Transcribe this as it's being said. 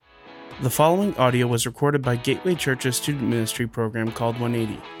The following audio was recorded by Gateway Church's student ministry program called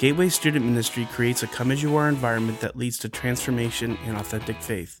 180. Gateway Student Ministry creates a come-as-you-are environment that leads to transformation and authentic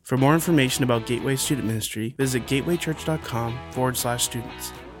faith. For more information about Gateway Student Ministry, visit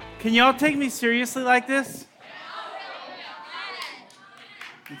gatewaychurch.com/students. Can y'all take me seriously like this?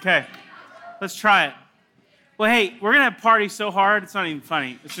 Okay, let's try it. Well, hey, we're going to party so hard, it's not even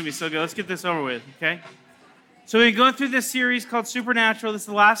funny. It's going to be so good. Let's get this over with, okay? So we're going through this series called Supernatural. This is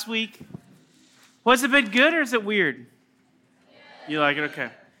the last week. Was it been good or is it weird? You like it? Okay. All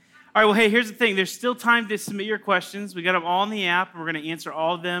right, well, hey, here's the thing. There's still time to submit your questions. We got them all in the app, and we're going to answer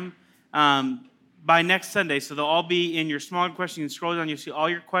all of them by next Sunday. So they'll all be in your small questions. You can scroll down. You'll see all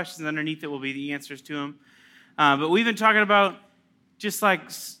your questions. Underneath it will be the answers to them. But we've been talking about just like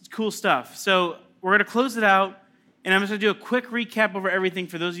cool stuff. So we're going to close it out, and I'm just going to do a quick recap over everything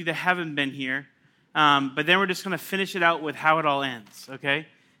for those of you that haven't been here. But then we're just going to finish it out with how it all ends, okay?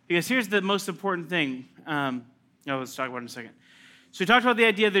 Because here's the most important thing. Let's talk about it in a second. So we talked about the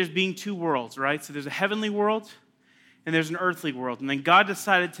idea of there's being two worlds, right? So there's a heavenly world and there's an earthly world. And then God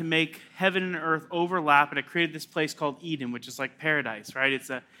decided to make heaven and earth overlap, and it created this place called Eden, which is like paradise, right? It's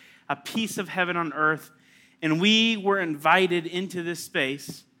a piece of heaven on earth. And we were invited into this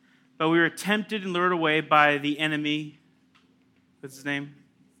space, but we were tempted and lured away by the enemy. What's his name?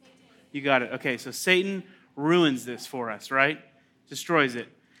 You got it. Okay, so Satan ruins this for us, right? Destroys it.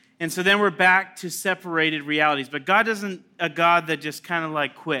 And so then we're back to separated realities. But God isn't a God that just kind of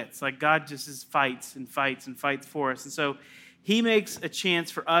like quits. Like God just fights and fights and fights for us. And so he makes a chance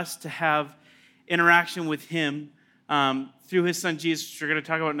for us to have interaction with him through his son Jesus, which we're going to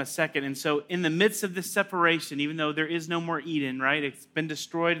talk about in a second. And so in the midst of this separation, even though there is no more Eden, right? It's been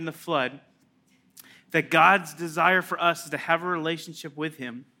destroyed in the flood. That God's desire for us is to have a relationship with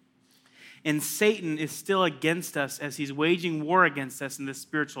him. And Satan is still against us as he's waging war against us in this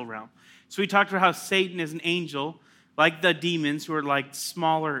spiritual realm. So we talked about how Satan is an angel, like the demons who are like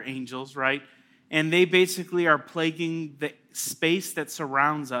smaller angels, right? And they basically are plaguing the space that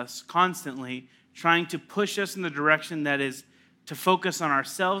surrounds us constantly, trying to push us in the direction that is to focus on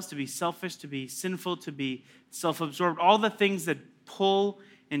ourselves, to be selfish, to be sinful, to be self-absorbed, all the things that pull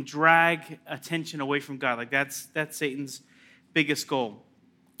and drag attention away from God. Like that's Satan's biggest goal.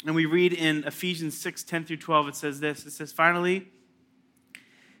 And we read in Ephesians 6:10-12, it says this. It says, finally,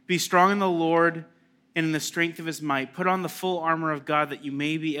 be strong in the Lord and in the strength of his might. Put on the full armor of God that you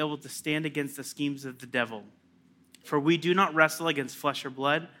may be able to stand against the schemes of the devil. For we do not wrestle against flesh or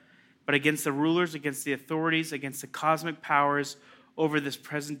blood, but against the rulers, against the authorities, against the cosmic powers over this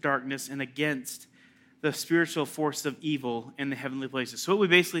present darkness, and against the spiritual force of evil in the heavenly places. So what we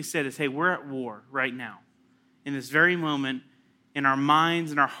basically said is, hey, we're at war right now. In this very moment, in our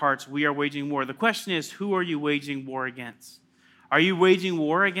minds and our hearts, we are waging war. The question is, who are you waging war against? Are you waging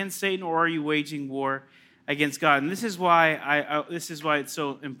war against Satan, or are you waging war against God? And this is why it's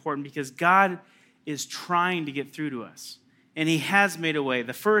so important, because God is trying to get through to us, and he has made a way.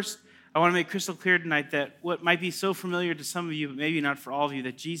 The first, I want to make crystal clear tonight that what might be so familiar to some of you, but maybe not for all of you,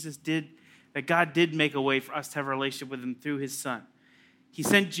 that God did make a way for us to have a relationship with him through his son. He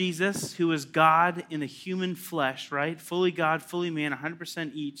sent Jesus, who is God in a human flesh, right? Fully God, fully man,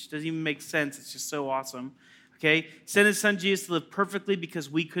 100% each. Doesn't even make sense. It's just so awesome. Okay? Sent his son Jesus to live perfectly because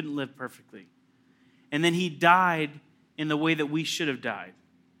we couldn't live perfectly. And then he died in the way that we should have died,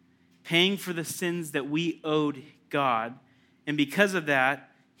 paying for the sins that we owed God. And because of that,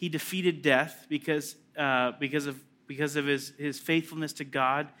 he defeated death because of his faithfulness to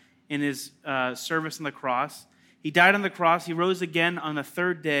God and his service on the cross. He died on the cross. He rose again on the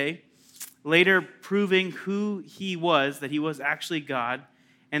third day, later proving who he was, that he was actually God,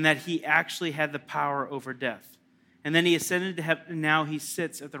 and that he actually had the power over death. And then he ascended to heaven, and now he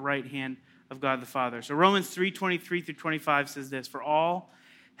sits at the right hand of God the Father. So Romans 3:23-25 says this, for all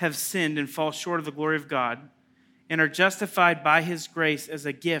have sinned and fall short of the glory of God, and are justified by his grace as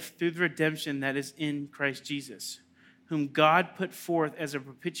a gift through the redemption that is in Christ Jesus, whom God put forth as a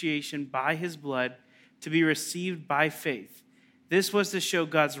propitiation by his blood, to be received by faith. This was to show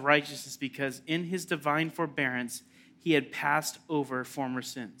God's righteousness, because in his divine forbearance, he had passed over former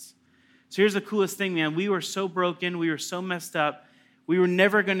sins. So here's the coolest thing, man. We were so broken. We were so messed up. We were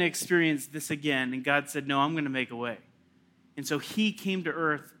never going to experience this again. And God said, no, I'm going to make a way. And so he came to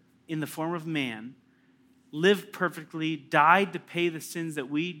earth in the form of man, lived perfectly, died to pay the sins that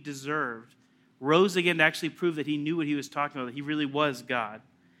we deserved, rose again to actually prove that he knew what he was talking about, that he really was God.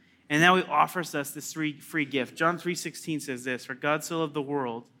 And now he offers us this free gift. John 3:16 says this, for God so loved the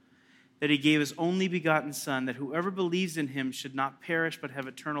world that he gave his only begotten Son, that whoever believes in him should not perish but have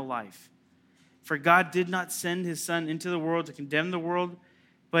eternal life. For God did not send his Son into the world to condemn the world,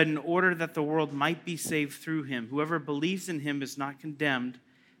 but in order that the world might be saved through him. Whoever believes in him is not condemned,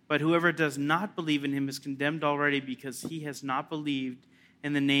 but whoever does not believe in him is condemned already because he has not believed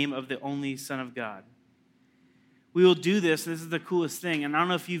in the name of the only Son of God. We will do this. This is the coolest thing. And I don't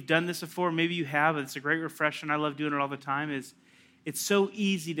know if you've done this before. Maybe you have. It's a great refresher, and I love doing it all the time. It's so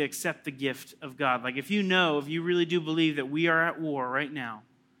easy to accept the gift of God. Like if you really do believe that we are at war right now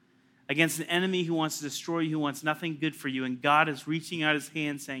against an enemy who wants to destroy you, who wants nothing good for you, and God is reaching out his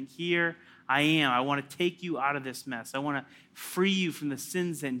hand saying, here I am. I want to take you out of this mess. I want to free you from the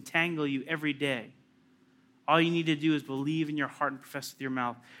sins that entangle you every day. All you need to do is believe in your heart and profess with your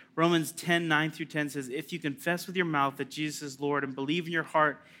mouth. Romans 10:9-10 says, if you confess with your mouth that Jesus is Lord and believe in your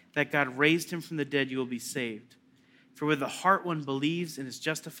heart that God raised him from the dead, you will be saved. For with the heart one believes and is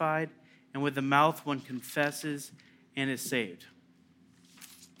justified, and with the mouth one confesses and is saved.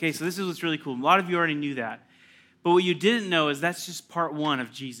 Okay, so this is what's really cool. A lot of you already knew that. But what you didn't know is that's just part one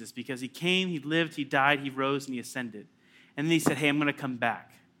of Jesus, because he came, he lived, he died, he rose, and he ascended. And then he said, hey, I'm going to come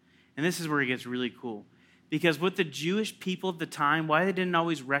back. And this is where it gets really cool. Because what the Jewish people at the time, why they didn't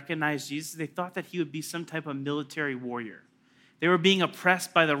always recognize Jesus, they thought that he would be some type of military warrior. They were being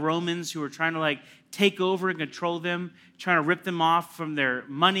oppressed by the Romans who were trying to take over and control them, trying to rip them off from their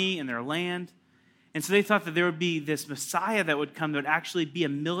money and their land. And so they thought that there would be this Messiah that would come that would actually be a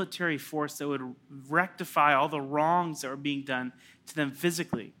military force that would rectify all the wrongs that were being done to them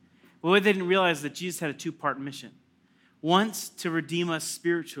physically. But what they didn't realize is that Jesus had a two-part mission. Once, to redeem us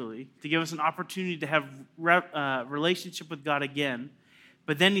spiritually, to give us an opportunity to have relationship with God again.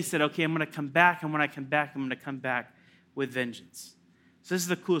 But then he said, okay, I'm going to come back, and when I come back, I'm going to come back with vengeance. So this is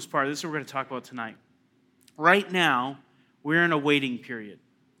the coolest part. This is what we're going to talk about tonight. Right now, we're in a waiting period,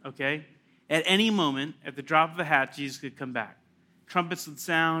 okay? At any moment, at the drop of a hat, Jesus could come back. Trumpets would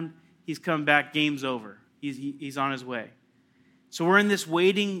sound. He's come back. Game's over. He's on his way. So we're in this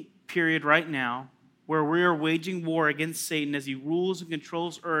waiting period right now where we are waging war against Satan as he rules and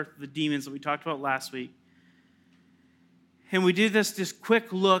controls earth, the demons that we talked about last week. And we do this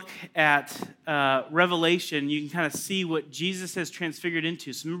quick look at Revelation. You can kind of see what Jesus has transfigured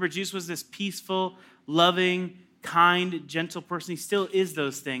into. So remember, Jesus was this peaceful, loving, kind, gentle person. He still is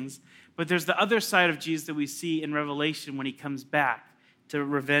those things. But there's the other side of Jesus that we see in Revelation when he comes back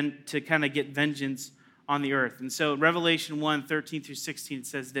to kind of get vengeance on the earth. And so Revelation 1:13-16, it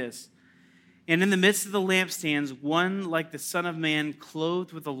says this. And in the midst of the lampstands, one like the Son of Man,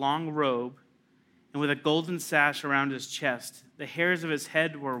 clothed with a long robe and with a golden sash around his chest. The hairs of his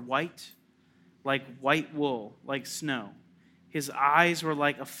head were white, like white wool, like snow. His eyes were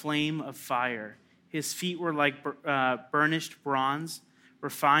like a flame of fire. His feet were like burnished bronze,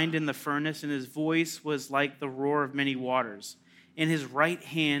 refined in the furnace, and his voice was like the roar of many waters. In his right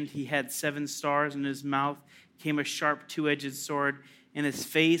hand he had 7 stars, and in his mouth came a sharp two-edged sword, and his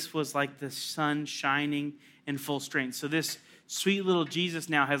face was like the sun shining in full strength. So this sweet little Jesus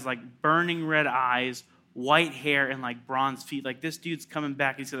now has burning red eyes, white hair, and bronze feet. This dude's coming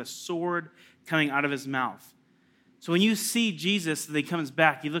back. He's got a sword coming out of his mouth. So when you see Jesus, that he comes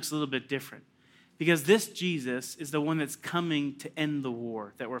back, he looks a little bit different. Because this Jesus is the one that's coming to end the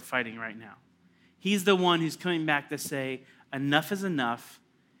war that we're fighting right now. He's the one who's coming back to say, enough is enough.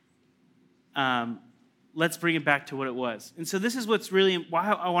 Let's bring it back to what it was. And so this is what's really,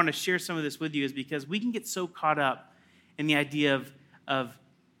 why I want to share some of this with you, is because we can get so caught up in the idea of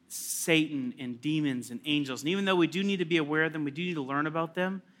Satan and demons and angels. And even though we do need to be aware of them, we do need to learn about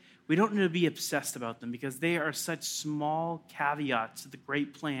them, we don't need to be obsessed about them because they are such small caveats to the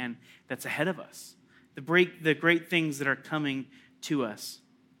great plan that's ahead of us, the great things that are coming to us.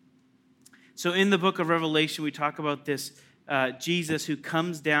 So in the book of Revelation, we talk about this Jesus who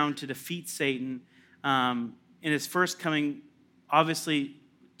comes down to defeat Satan in his first coming, obviously,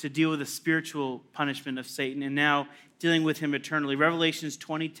 to deal with the spiritual punishment of Satan, and now dealing with him eternally. Revelations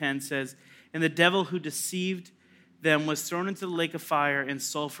 20:10 says, and the devil who deceived them was thrown into the lake of fire and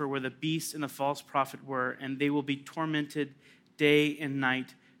sulfur where the beast and the false prophet were, and they will be tormented day and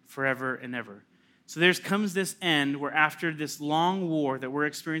night forever and ever. So there comes this end where after this long war that we're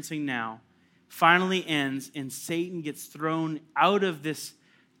experiencing now finally ends and Satan gets thrown out of this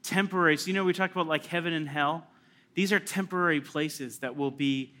temporary. So we talk about heaven and hell. These are temporary places that will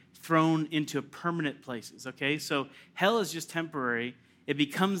be thrown into permanent places, okay? So hell is just temporary. It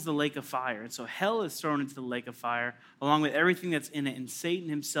becomes the lake of fire. And so hell is thrown into the lake of fire along with everything that's in it. And Satan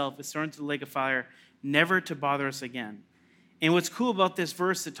himself is thrown into the lake of fire, never to bother us again. And what's cool about this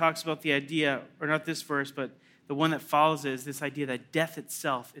verse that talks about the idea, or not this verse, but the one that follows it, is this idea that death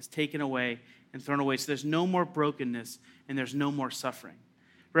itself is taken away and thrown away. So there's no more brokenness and there's no more suffering.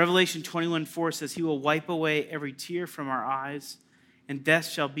 Revelation 21:4 says, he will wipe away every tear from our eyes, and death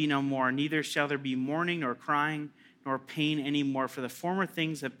shall be no more. Neither shall there be mourning, nor crying, nor pain anymore, for the former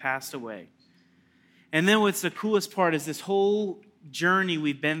things have passed away. And then what's the coolest part is this whole journey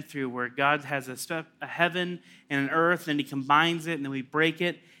we've been through where God has a heaven and an earth, and he combines it, and then we break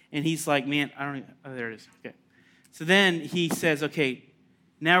it, and he's like, man, there it is. Okay. So then he says, okay,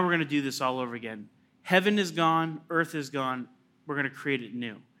 now we're going to do this all over again. Heaven is gone, earth is gone, we're going to create it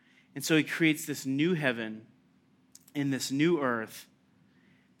new. And so he creates this new heaven and this new earth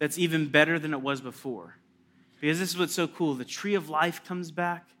that's even better than it was before. Because this is what's so cool. The tree of life comes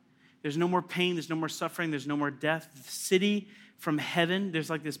back. There's no more pain. There's no more suffering. There's no more death. The city from heaven, there's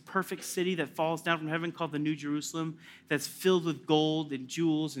like this perfect city that falls down from heaven called the New Jerusalem that's filled with gold and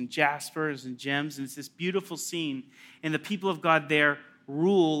jewels and jaspers and gems. And it's this beautiful scene. And the people of God there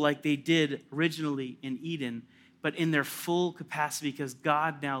rule like they did originally in Eden, but in their full capacity because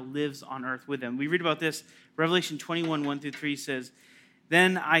God now lives on earth with them. We read about this. Revelation 21, 1-3 says,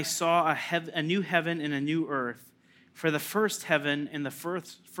 "Then I saw a new heaven and a new earth, for the first heaven and the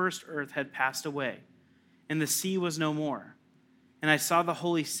first earth had passed away, and the sea was no more. And I saw the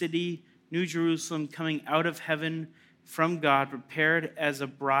holy city, New Jerusalem, coming out of heaven from God, prepared as a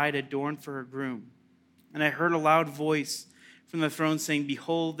bride adorned for her groom. And I heard a loud voice from the throne saying,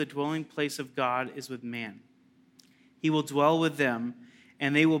 'Behold, the dwelling place of God is with man. He will dwell with them,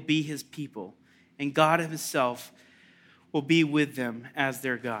 and they will be his people. And God himself will be with them as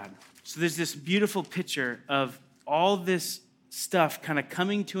their God.'" So there's this beautiful picture of all this stuff kind of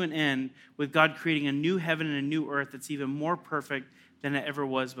coming to an end with God creating a new heaven and a new earth that's even more perfect than it ever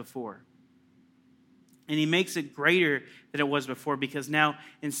was before. And he makes it greater than it was before because now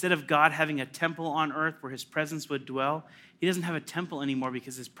instead of God having a temple on earth where his presence would dwell, he doesn't have a temple anymore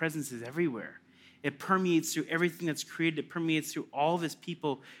because his presence is everywhere. It permeates through everything that's created. It permeates through all of his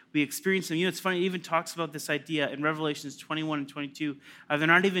people. We experience them. You know, it's funny, it even talks about this idea in Revelations 21 and 22. They're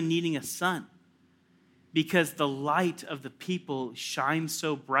not even needing a sun because the light of the people shines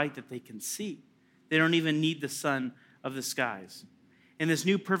so bright that they can see. They don't even need the sun of the skies. And this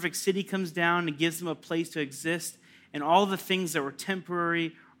new perfect city comes down and gives them a place to exist. And all the things that were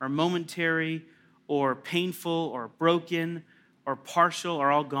temporary or momentary or painful or broken or partial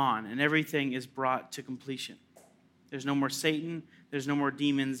are all gone, and everything is brought to completion. There's no more Satan. There's no more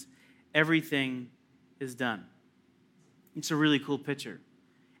demons. Everything is done. It's a really cool picture.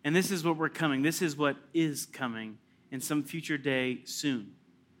 And this is what we're coming. This is what is coming in some future day soon.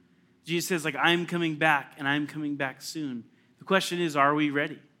 Jesus says, like, I'm coming back, and I'm coming back soon. The question is, are we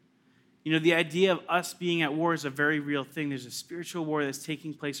ready? You know, the idea of us being at war is a very real thing. There's a spiritual war that's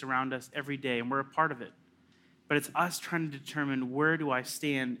taking place around us every day, and we're a part of it. But it's us trying to determine, where do I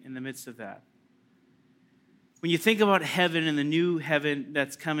stand in the midst of that? When you think about heaven and the new heaven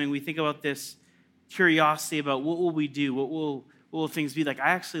that's coming, we think about this curiosity about what will we do? What will things be like?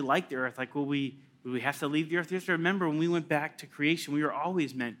 I actually like the earth. Like, will we have to leave the earth? You have to remember, when we went back to creation, we were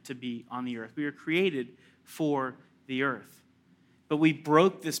always meant to be on the earth. We were created for the earth. But we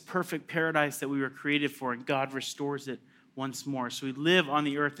broke this perfect paradise that we were created for, and God restores it once more. So we live on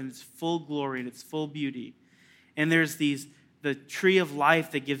the earth in its full glory and its full beauty. And there's the tree of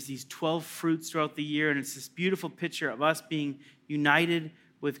life that gives these 12 fruits throughout the year. And it's this beautiful picture of us being united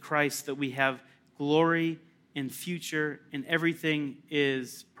with Christ, that we have glory and future, and everything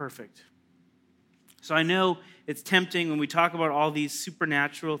is perfect. So I know it's tempting when we talk about all these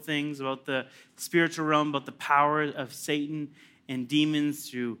supernatural things, about the spiritual realm, about the power of Satan and demons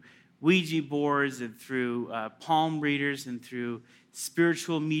through Ouija boards and through palm readers and through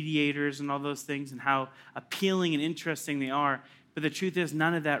spiritual mediators and all those things, and how appealing and interesting they are. But the truth is,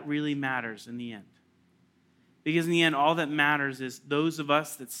 none of that really matters in the end. Because in the end, all that matters is those of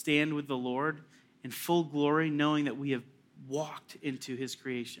us that stand with the Lord in full glory, knowing that we have walked into his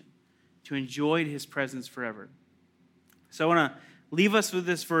creation to enjoy his presence forever. So I want to leave us with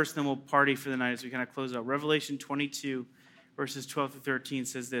this verse, then we'll party for the night as we kind of close out. Revelation 22, verses 12-13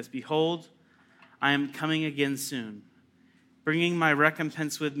 says this: "Behold, I am coming again soon, bringing my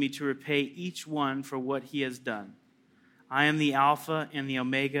recompense with me to repay each one for what he has done. I am the Alpha and the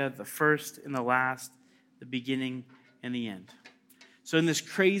Omega, the first and the last, the beginning and the end." So in this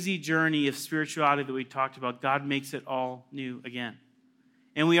crazy journey of spirituality that we talked about, God makes it all new again.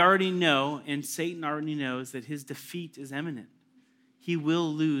 And we already know, and Satan already knows, that his defeat is imminent. He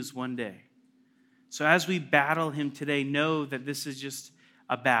will lose one day. So as we battle him today, know that this is just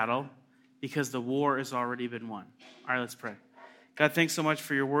a battle because the war has already been won. All right, let's pray. God, thanks so much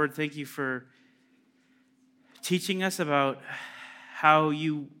for your word. Thank you for teaching us about how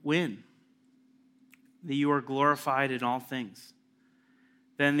you win, that you are glorified in all things.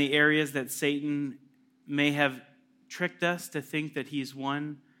 Then the areas that Satan may have tricked us to think that he's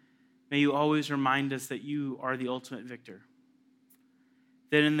won, may you always remind us that you are the ultimate victor.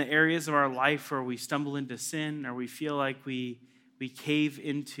 That in the areas of our life where we stumble into sin or we feel like we cave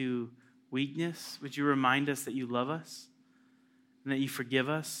into weakness, would you remind us that you love us and that you forgive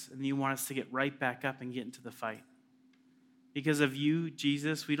us and that you want us to get right back up and get into the fight? Because of you,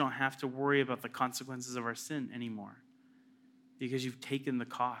 Jesus, we don't have to worry about the consequences of our sin anymore because you've taken the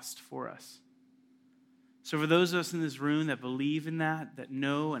cost for us. So for those of us in this room that believe in that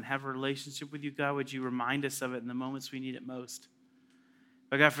know and have a relationship with you, God, would you remind us of it in the moments we need it most?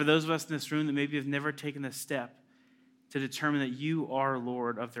 But God, for those of us in this room that maybe have never taken the step to determine that you are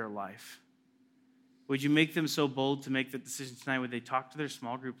Lord of their life, would you make them so bold to make that decision tonight? Would they talk to their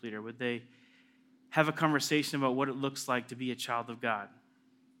small group leader? Would they have a conversation about what it looks like to be a child of God?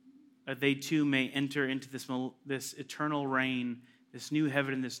 That they too may enter into this eternal reign, this new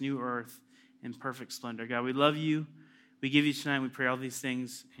heaven and this new earth in perfect splendor. God, we love you. We give you tonight. We pray all these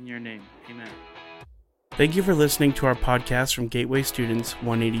things in your name. Amen. Thank you for listening to our podcast from Gateway Students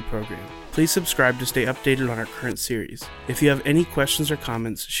 180 program. Please subscribe to stay updated on our current series. If you have any questions or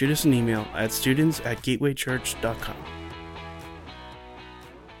comments, shoot us an email at students@gatewaychurch.com.